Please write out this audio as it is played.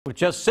With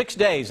just 6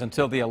 days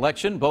until the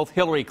election, both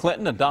Hillary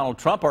Clinton and Donald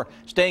Trump are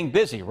staying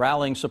busy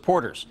rallying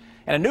supporters.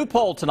 And a new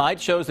poll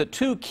tonight shows that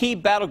two key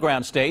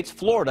battleground states,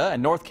 Florida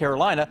and North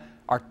Carolina,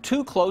 are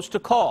too close to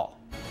call.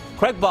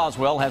 Craig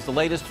Boswell has the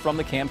latest from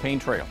the campaign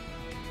trail.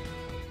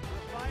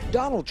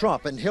 Donald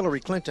Trump and Hillary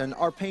Clinton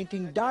are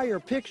painting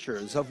dire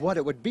pictures of what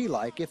it would be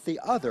like if the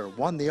other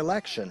won the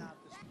election.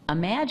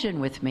 Imagine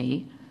with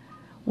me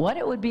what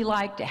it would be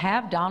like to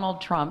have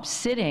Donald Trump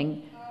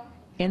sitting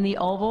in the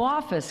Oval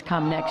Office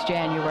come next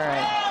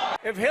January.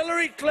 If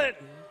Hillary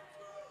Clinton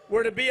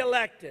were to be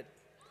elected,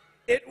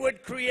 it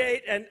would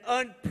create an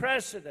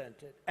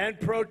unprecedented and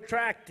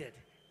protracted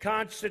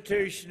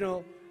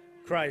constitutional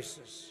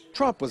crisis.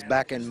 Trump was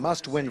back in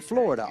must-win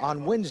Florida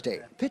on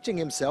Wednesday, pitching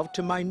himself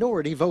to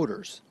minority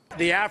voters.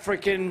 The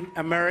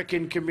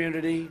African-American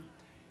community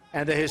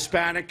and the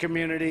Hispanic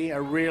community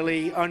are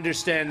really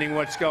understanding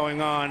what's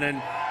going on,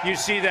 and you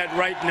see that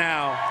right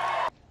now.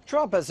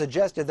 Trump has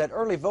suggested that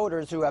early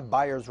voters who have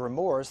buyer's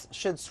remorse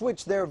should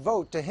switch their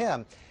vote to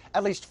him.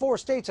 At least 4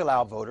 states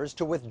allow voters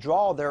to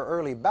withdraw their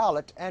early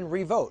ballot and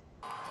revote.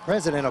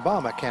 President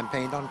Obama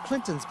campaigned on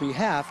Clinton's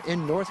behalf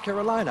in North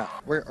Carolina,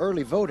 where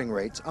early voting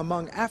rates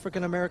among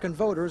African-American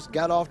voters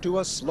got off to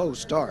a slow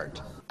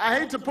start. I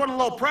hate to put a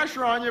little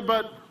pressure on you,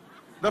 but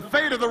the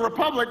fate of the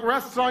republic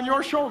rests on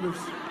your shoulders.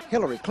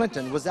 Hillary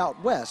Clinton was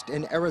out west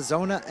in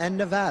Arizona and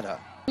Nevada.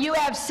 You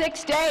have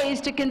 6 days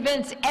to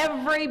convince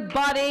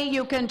everybody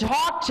you can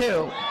talk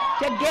to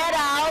get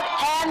out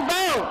and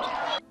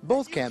vote.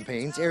 Both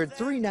campaigns aired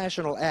 3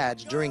 national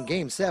ads during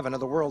Game 7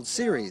 of the World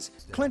Series.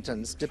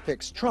 Clinton's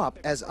depicts Trump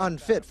as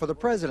unfit for the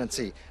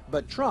presidency,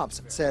 but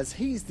Trump's says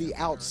he's the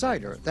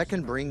outsider that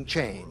can bring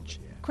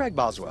change. Craig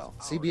Boswell,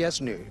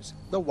 CBS News,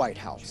 the White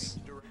House.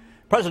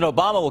 President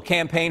Obama will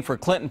campaign for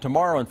Clinton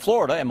tomorrow in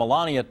Florida, and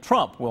Melania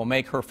Trump will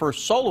make her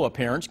first solo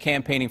appearance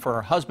campaigning for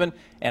her husband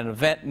at an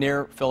event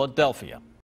near Philadelphia.